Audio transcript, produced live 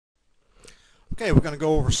Okay, we're going to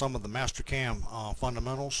go over some of the Mastercam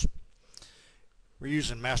fundamentals. We're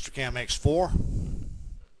using Mastercam X4.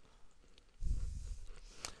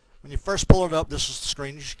 When you first pull it up, this is the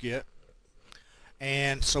screen you should get.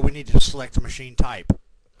 And so we need to select a machine type.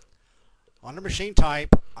 On the machine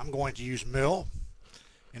type, I'm going to use mill.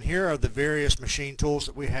 And here are the various machine tools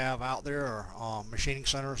that we have out there, or machining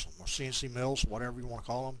centers, or CNC mills, whatever you want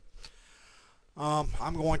to call them.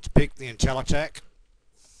 I'm going to pick the IntelliTech.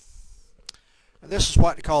 And this is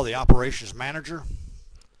what they call the operations manager,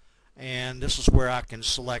 and this is where I can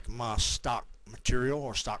select my stock material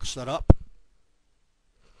or stock setup.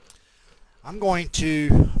 I'm going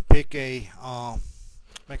to pick make a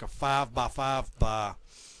 5 by 5 by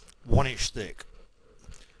 1 inch thick.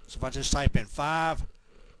 So if I just type in 5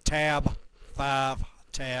 tab, 5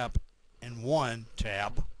 tab, and 1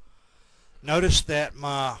 tab, notice that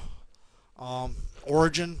my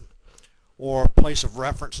origin or place of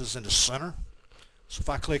reference is in the center. So if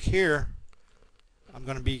I click here, I'm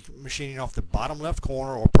going to be machining off the bottom left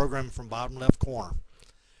corner or programming from bottom left corner.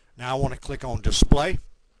 Now I want to click on display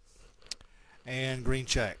and green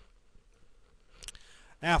check.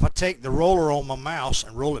 Now if I take the roller on my mouse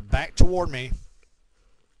and roll it back toward me,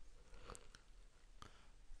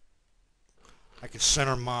 I can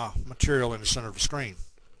center my material in the center of the screen.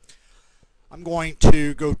 I'm going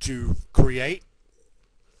to go to create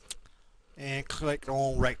and click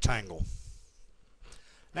on rectangle.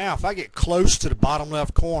 Now if I get close to the bottom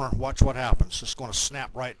left corner, watch what happens. It's going to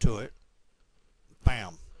snap right to it.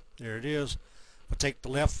 Bam. There it is. If I take the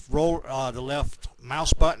left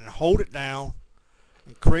mouse button and hold it down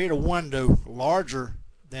and create a window larger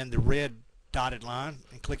than the red dotted line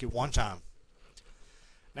and click it one time.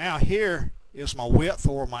 Now here is my width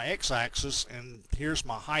or my x-axis, and here's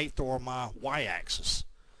my height or my y-axis.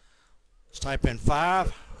 Let's type in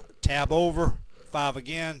 5, tab over, 5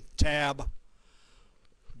 again, tab,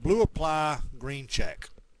 blue apply, green check.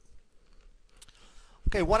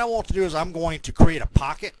 Okay, what I want to do is I'm going to create a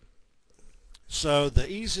pocket. So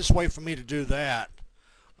the easiest way for me to do that,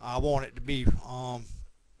 I want it to be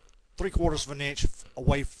 3/4 of an inch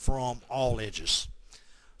away from all edges.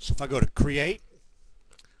 So if I go to create,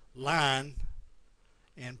 line,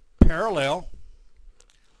 and parallel,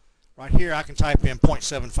 right here I can type in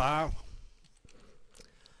 0.75.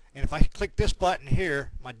 And if I click this button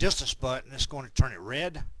here, my distance button, it's going to turn it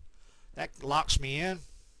red. That locks me in.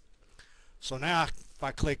 So now if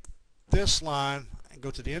I click this line and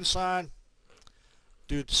go to the inside,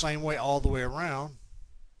 do it the same way all the way around.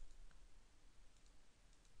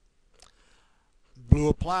 Blue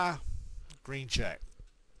apply, green check.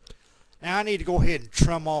 Now I need to go ahead and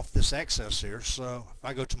trim off this excess here. So if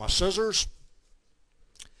I go to my scissors,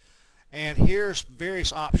 and here's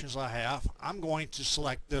various options I have. I'm going to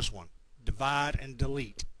select this one, divide and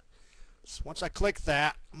delete. So once I click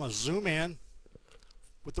that, I'm going to zoom in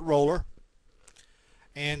with the roller,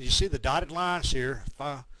 and you see the dotted lines here. If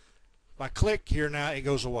I click here now, it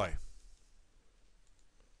goes away.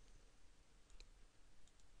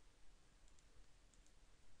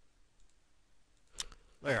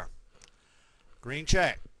 There. Green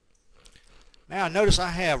check. Now notice I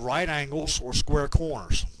have right angles or square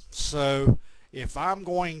corners. So if I'm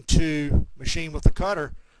going to machine with the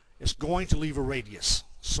cutter, it's going to leave a radius.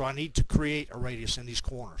 So I need to create a radius in these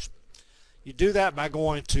corners. You do that by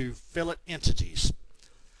going to fillet entities.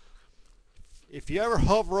 If you ever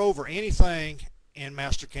hover over anything in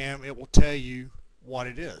Mastercam, it will tell you what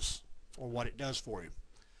it is or what it does for you.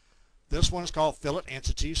 This one is called fillet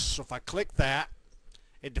entities. So if I click that,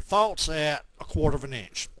 it defaults at 1/4 of an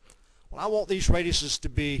inch. Well, I want these radiuses to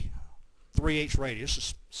be 3/8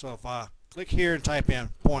 radiuses. So if I click here and type in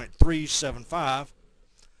 0.375,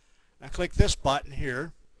 I click this button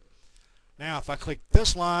here. Now if I click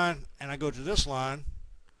this line and I go to this line,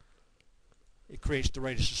 it creates the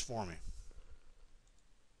radiuses for me.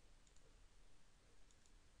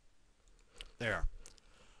 There.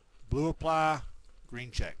 Blue apply,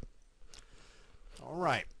 green check.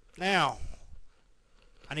 Alright, now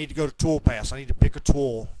I need to go to tool paths. I need to pick a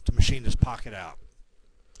tool to machine this pocket out.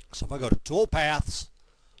 So if I go to tool paths,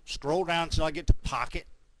 scroll down until I get to pocket,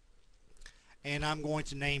 and I'm going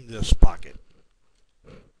to name this pocket.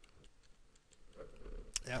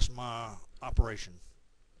 That's my operation.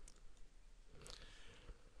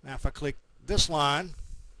 Now if I click this line,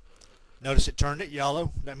 notice it turned it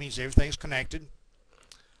yellow. That means everything's connected.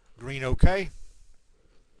 Green OK.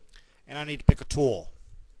 And I need to pick a tool.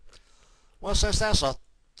 Well, since that's a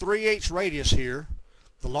 3/8 radius here,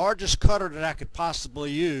 the largest cutter that I could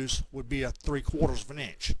possibly use would be a 3/4 of an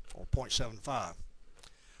inch or 0.75.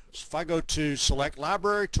 So if I go to select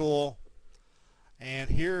library tool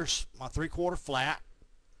And here's my 3/4 flat.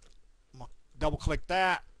 I'm going to double click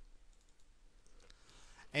that,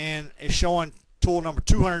 and it's showing tool number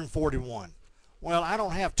 241. Well, I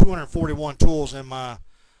don't have 241 tools in my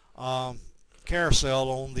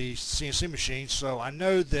carousel on the CNC machine, so I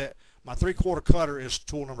know that my 3/4 cutter is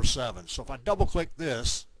tool number 7. So if I double click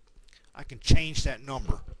this, I can change that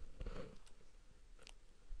number.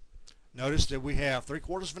 Notice that we have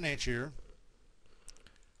 3/4 of an inch here.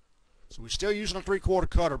 So we're still using a 3/4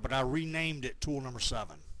 cutter, but I renamed it tool number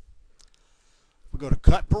 7. We go to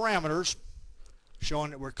cut parameters,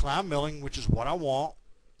 showing that we're climb milling, which is what I want.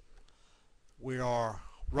 We are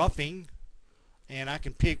roughing, and I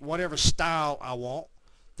can pick whatever style I want.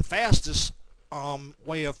 The fastest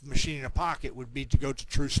way of machining a pocket would be to go to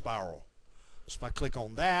true spiral. So if I click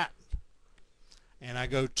on that, and I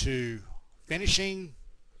go to finishing,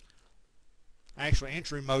 actually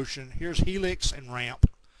entry motion, here's helix and ramp.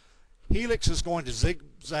 Helix is going to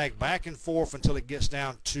zigzag back and forth until it gets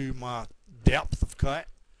down to my depth of cut.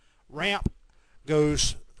 Ramp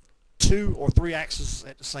goes 2 or 3 axes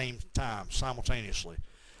at the same time, simultaneously.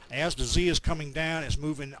 As the Z is coming down, it's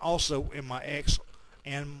moving also in my X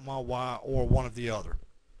and my Y, or one of the other.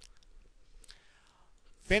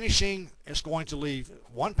 Finishing is going to leave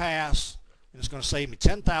one pass, and it's going to save me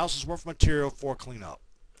 10 thousandths worth of material for cleanup.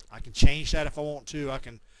 I can change that if I want to. I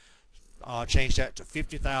can change that to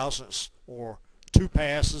 50 thousandths or 2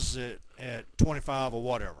 passes at 25 or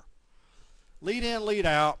whatever. Lead in, lead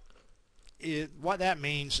out. What that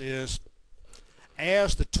means is,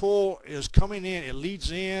 as the tool is coming in, it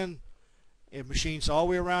leads in, it machines all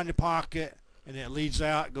the way around your pocket, and then it leads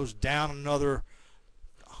out, it goes down another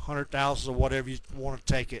 100 thousandths or whatever you want to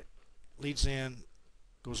take it. Leads in,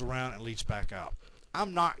 goes around, and leads back out.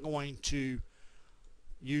 I'm not going to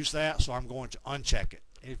use that, so I'm going to uncheck it.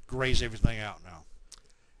 It grays everything out now.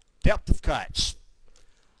 Depth of cuts.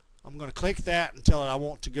 I'm going to click that and tell it I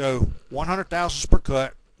want to go 100 thousandths per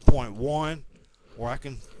cut, 0.1, or I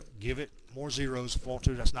can give it more zeros if I want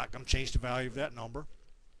to. That's not going to change the value of that number.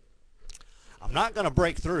 I'm not going to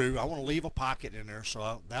break through. I want to leave a pocket in there,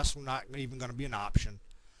 so that's not even going to be an option.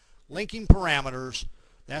 Linking parameters,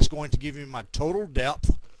 that's going to give me my total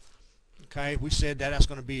depth. Okay, we said that that's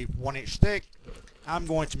going to be 1 inch thick. I'm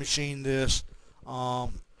going to machine this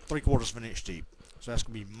 3/4 of an inch deep. So that's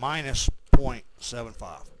going to be minus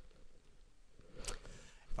 0.75.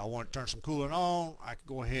 If I want to turn some coolant on, I can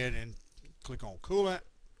go ahead and click on coolant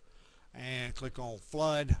and click on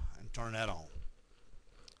flood and turn that on.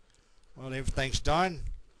 Well, everything's done.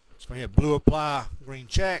 So I hit blue apply, green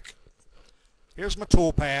check. Here's my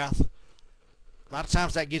tool path. A lot of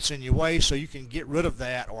times that gets in your way, so you can get rid of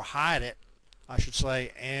that, or hide it, I should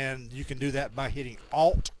say, and you can do that by hitting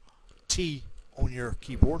Alt-T on your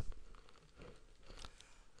keyboard.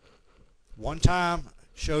 One time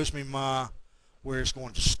shows me where it's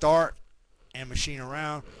going to start and machine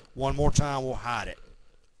around. One more time we'll hide it.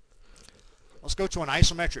 Let's go to an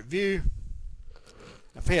isometric view.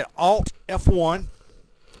 If I hit Alt F1,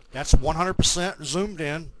 that's 100% zoomed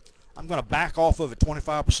in. I'm going to back off of it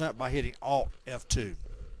 25% by hitting Alt F2.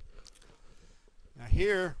 Now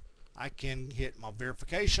here I can hit my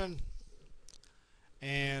verification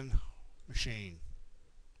and machine.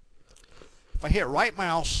 If I hit right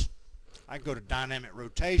mouse, I can go to dynamic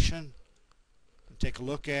rotation and take a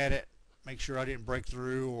look at it, make sure I didn't break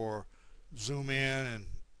through, or zoom in and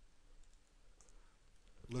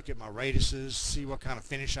look at my radiuses, see what kind of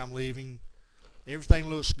finish I'm leaving. Everything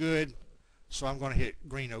looks good, so I'm going to hit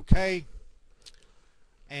green OK,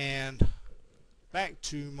 and back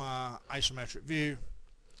to my isometric view,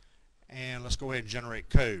 and let's go ahead and generate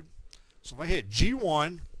code. So if I hit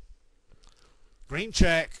G1, green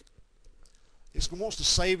check, it wants to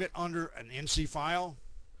save it under an NC file.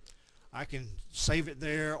 I can save it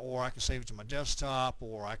there, or I can save it to my desktop,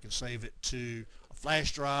 or I can save it to a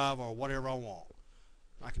flash drive, or whatever I want.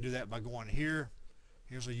 I can do that by going here.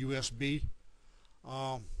 Here's a USB.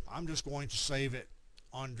 I'm just going to save it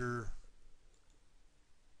under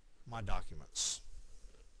my documents.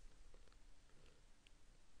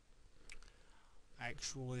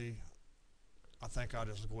 Actually, I think I'll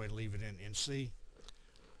just go ahead and leave it in NC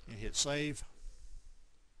and hit save.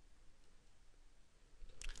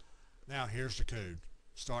 Now here's the code.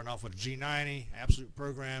 Starting off with G90, absolute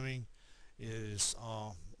programming is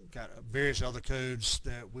got various other codes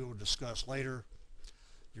that we will discuss later.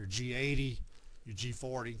 Your G80, your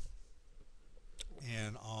G40,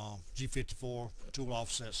 and G54, tool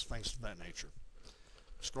offsets, things of that nature.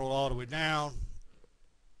 Scroll all the way down.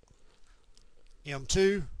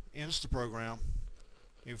 M2 ends the program.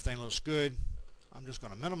 Everything looks good. I'm just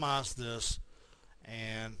going to minimize this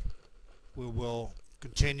and we will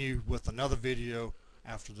continue with another video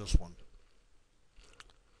after this one.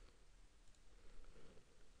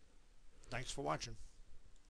 Thanks for watching.